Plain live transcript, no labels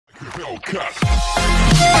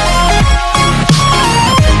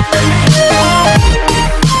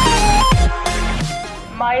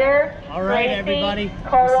Meyer, all right, Gracie, everybody.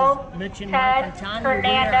 Cole, this is Mitch and Ted, Mike and Tanya.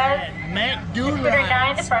 Fernandez, Dune 9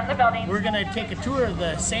 at the front of the building. We're going to take a tour of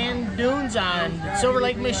the sand dunes on Silver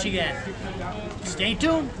Lake, Michigan. Stay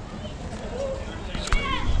tuned.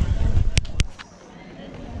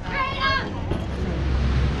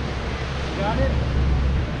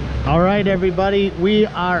 All right, everybody, we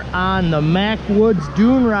are on the Mac Woods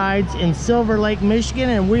Dune Rides in Silver Lake, Michigan,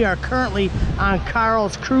 and we are currently on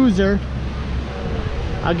Carl's cruiser.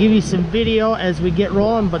 I'll give you some video as we get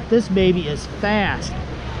rolling, but this baby is fast.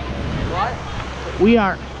 We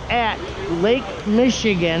are at Lake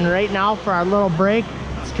Michigan right now for our little break.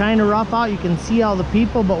 It's kind of rough out. You can see all the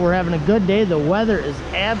people, but we're having a good day. The weather is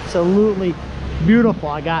absolutely beautiful.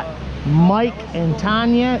 I got Mike and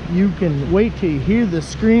Tanya. You can wait till you hear the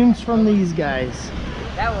screams from these guys.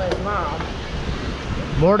 That was Mom.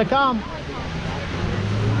 More to come.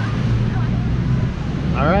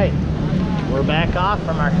 All right, we're back off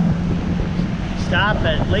from our stop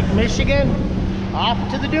at Lake Michigan.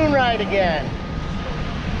 Off to the dune ride again.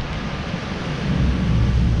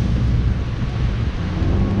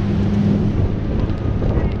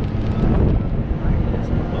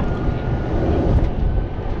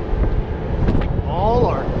 Oh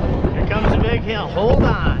Lord, here comes a big hill. Hold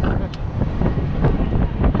on.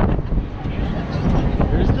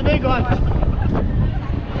 Here's the big one.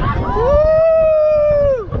 Woo!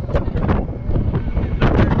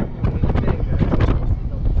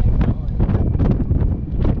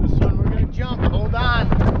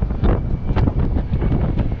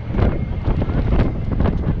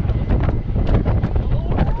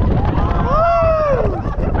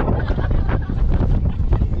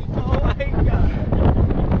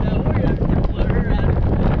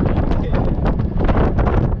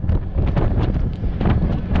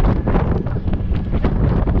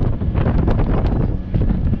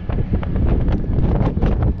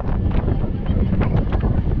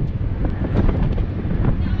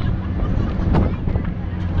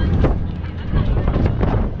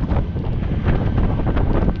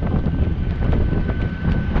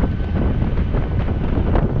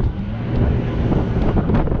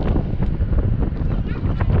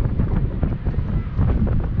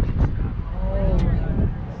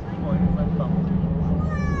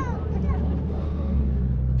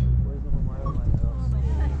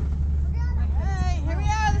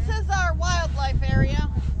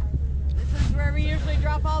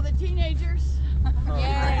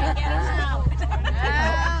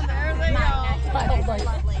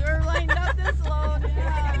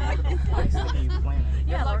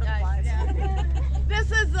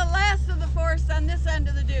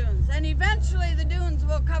 Eventually the dunes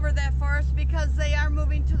will cover that forest because they are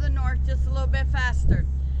moving to the north just a little bit faster.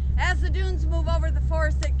 As the dunes move over the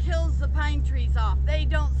forest, it kills the pine trees off. They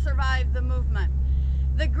don't survive the movement.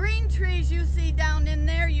 The green trees you see down in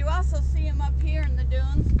there, you also see them up here in the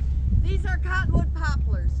dunes. These are cottonwood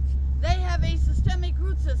poplars. They have a systemic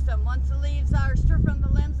root system. Once the leaves are stripped from the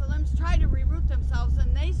limbs try to reroot themselves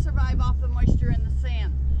and they survive off the moisture in the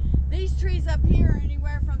sand. These trees up here are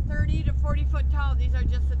anywhere from 30 to 40 foot tall. These are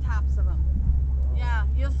just the tops of them. Yeah,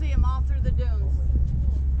 you'll see them all through the dunes.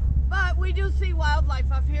 But we do see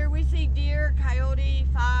wildlife up here. We see deer, coyote,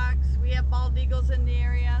 fox. We have bald eagles in the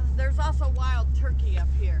area. There's also wild turkey up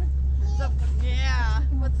here. So, yeah,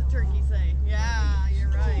 what's the turkey say? Yeah, you're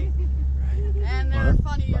right. And they're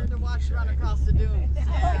funnier to watch run across the dunes.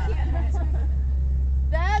 Yeah.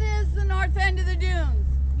 That is the north end of the dunes.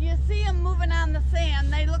 You see them moving on the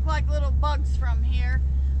sand. They look like little bugs from here,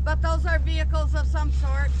 but those are vehicles of some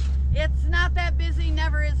sort. It's not that busy,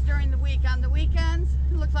 never is during the week. On the weekends,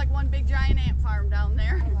 it looks like one big giant ant farm down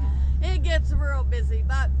there. It gets real busy,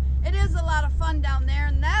 but it is a lot of fun down there,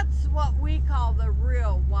 and that's what we call the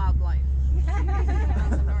real wildlife. On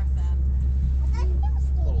the north end.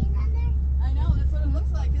 I know, that's what it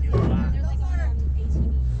looks like, isn't it? They're like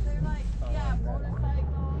ATVs. They're like, yeah,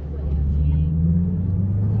 motorcycles and jeeps.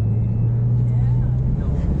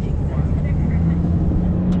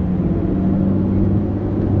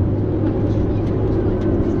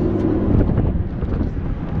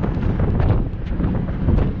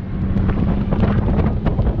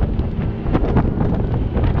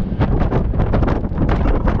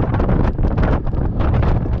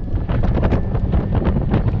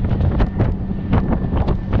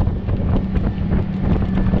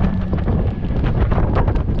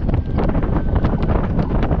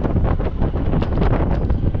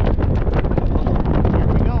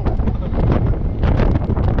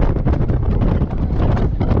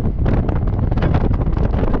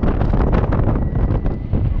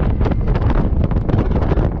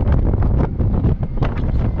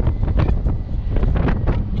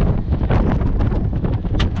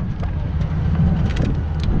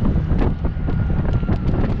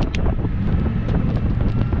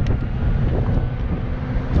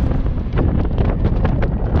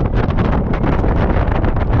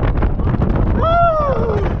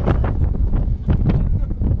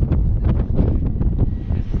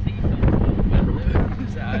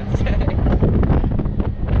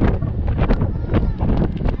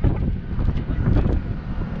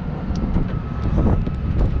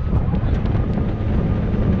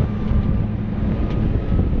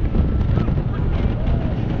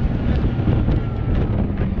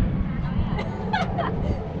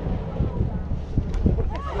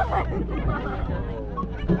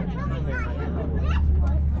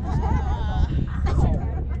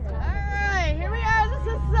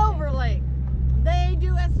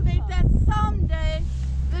 estimate that someday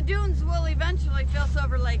the dunes will eventually fill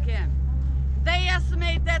Silver Lake in. They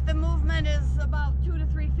estimate that the movement is about 2 to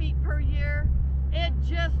 3 feet per year. It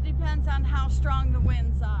just depends on how strong the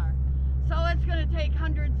winds are. So it's going to take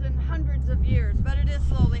hundreds and hundreds of years, but it is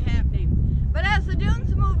slowly happening. But as the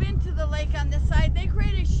dunes move into the lake on this side, they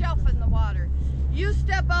create a shelf in the water. You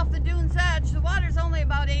step off the dune's edge, the water's only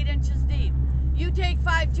about 8 inches deep. You take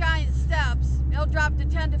 5 giant steps, it'll drop to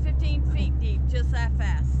 10 to 15 feet deep, just that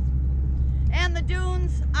fast. And the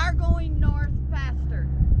dunes are going north faster.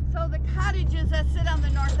 So the cottages that sit on the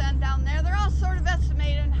north end down there, they're all sort of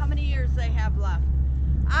estimating how many years they have left.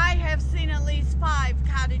 I have seen at least 5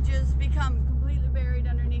 cottages become completely buried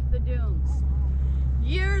underneath the dunes.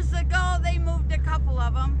 Years ago, they moved a couple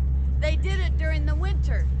of them. They did it during the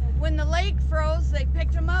winter. When the lake froze, they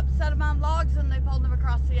picked them up, set them on logs, and they pulled them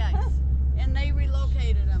across the ice. And they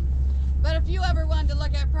relocated them. But if you ever wanted to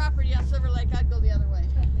look at property on Silver Lake, I'd go the other way.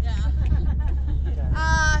 Yeah.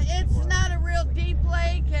 It's not a real deep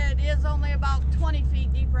lake. It is only about 20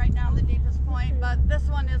 feet deep right now, the deepest point. But this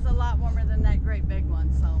one is a lot warmer than that great big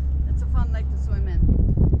one. So it's a fun lake to swim in.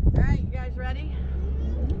 All right, you guys ready?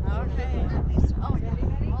 Okay. Oh, yeah.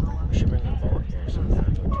 Hold on. We should bring a boat here so we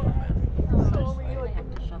don't go too bad.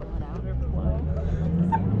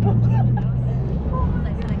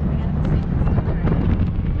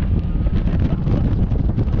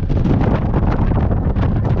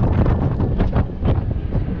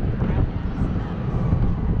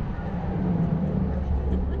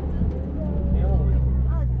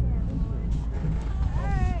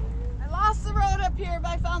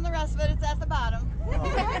 I found the rest of it. It's at the bottom. You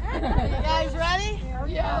guys ready?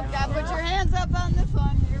 Yeah. Gotta put your hands up on this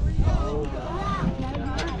one. Here we go.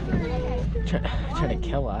 Try to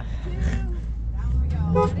kill us. Down we go.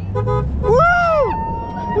 Ready? Woo!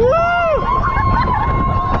 Woo!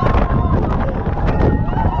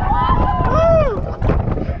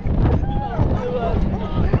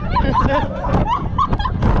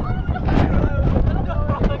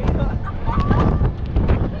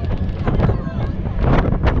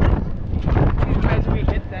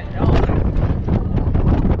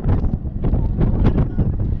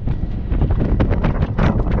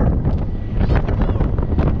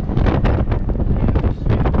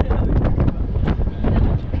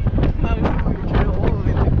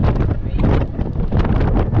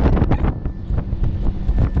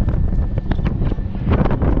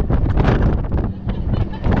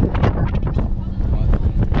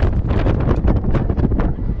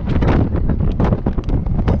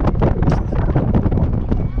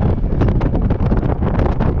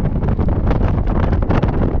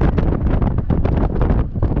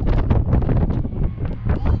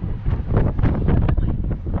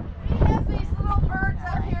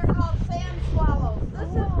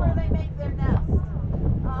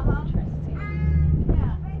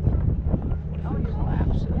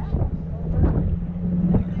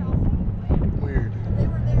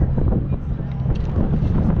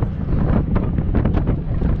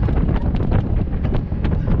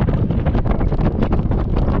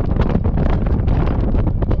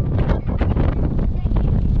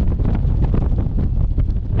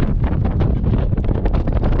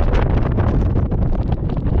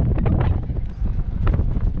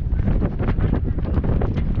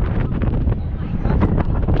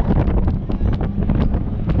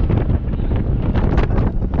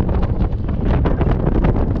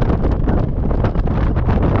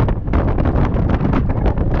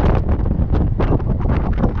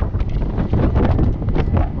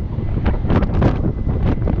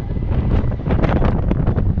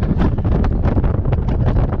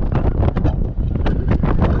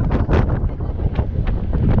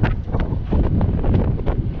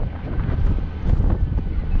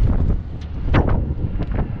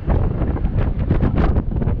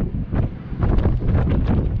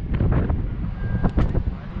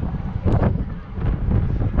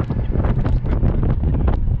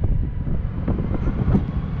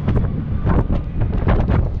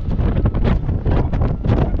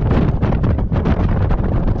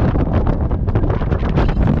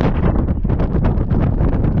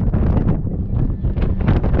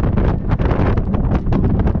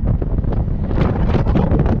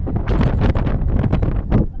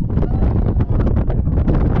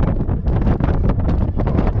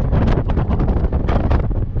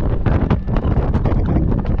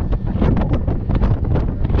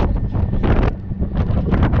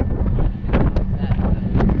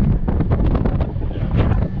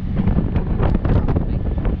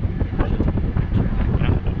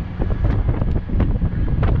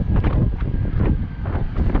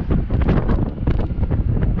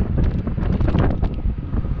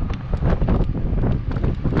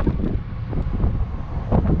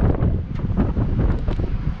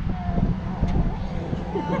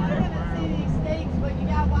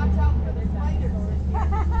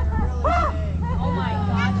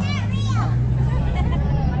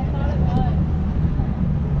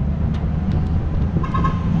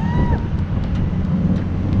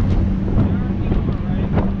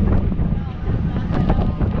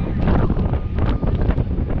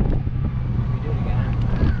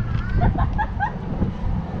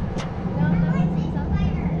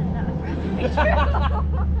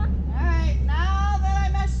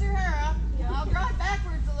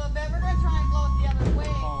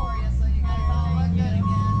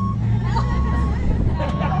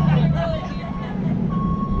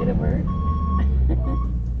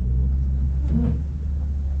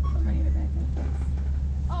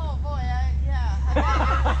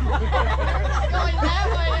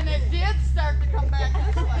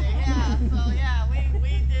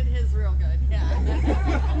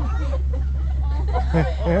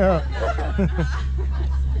 Yeah.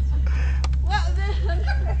 Well,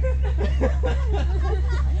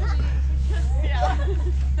 yeah.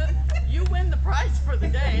 You win the prize for the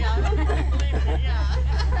day. Believe me,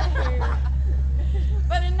 yeah.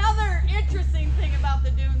 But another interesting thing about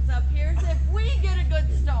the dunes up here is if we get a good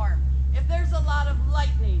storm, if there's a lot of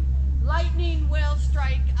lightning, lightning will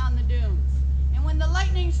strike on the dunes. And when the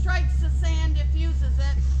lightning strikes the sand, it fuses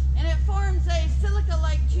it, and it forms a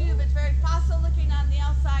silica-like tube. It's very fossil-looking on the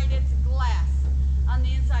outside. It's glass on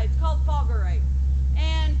the inside. It's called fulgurite.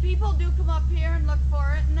 And people do come up here and look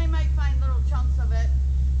for it, and they might find little chunks of it.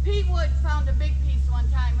 Pete Wood found a big piece one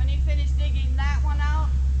time. When he finished digging that one out,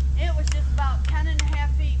 it was just about 10.5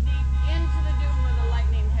 feet deep into the dune where the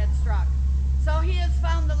lightning had struck. So he has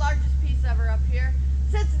found the largest piece ever up here.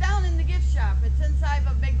 Sits down in the gift shop. It's inside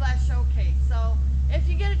of a big glass showcase. So if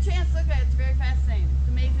you get a chance, look at it. It's very fascinating. It's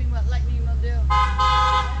amazing what lightning will do.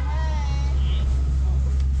 Hey.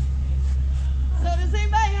 So does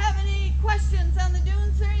anybody have any questions on the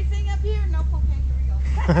dunes or anything up here? Nope. Okay, here we go.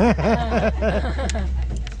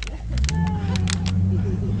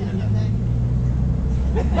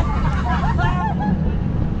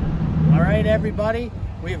 All right, everybody,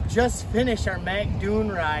 we have just finished our Mac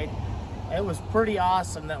Dune ride. It was pretty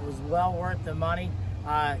awesome. That was well worth the money.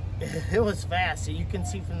 It was fast. So you can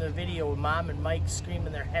see from the video Mom and Mike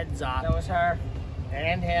screaming their heads off. That was her.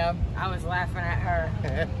 And him. I was laughing at her.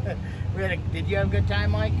 Did you have a good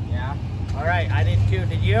time, Mike? Yeah. All right, I did too.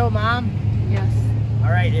 Did you, Mom? Yes.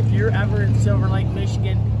 All right, if you're ever in Silver Lake,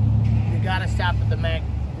 Michigan, you gotta stop at the Mac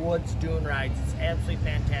Woods Dune rides. It's absolutely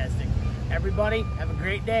fantastic. Everybody, have a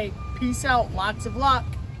great day. Peace out. Lots of luck.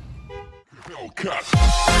 Hellcat.